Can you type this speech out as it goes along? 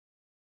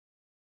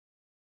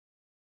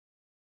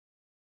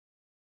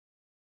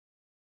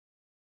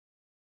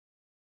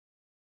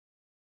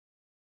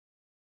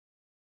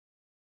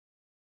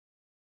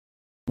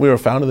We were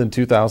founded in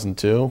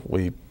 2002.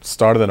 We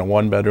started in a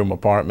one-bedroom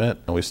apartment,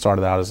 and we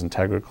started out as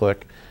IntegriClick,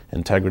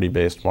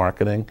 integrity-based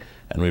marketing,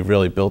 and we've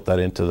really built that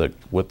into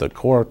with the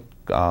core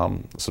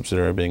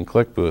subsidiary being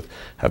ClickBooth,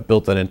 have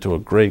built that into a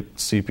great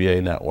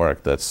CPA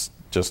network that's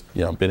just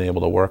been able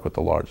to work with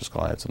the largest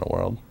clients in the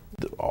world.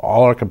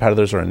 All our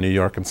competitors are in New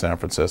York and San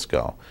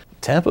Francisco.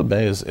 Tampa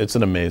Bay it's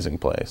an amazing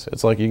place.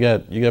 It's like you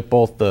get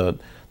both the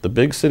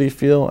big city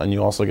feel, and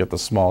you also get the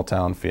small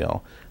town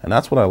feel, and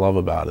that's what I love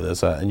about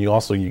it. And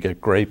you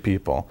get great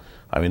people.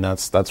 I mean,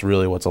 that's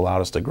really what's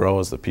allowed us to grow,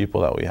 is the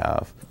people that we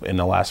have. In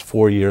the last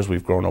 4 years,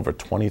 we've grown over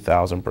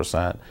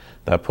 20,000%.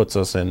 That puts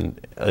us in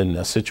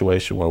a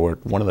situation where we're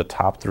one of the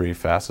top 3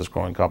 fastest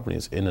growing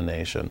companies in the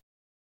nation.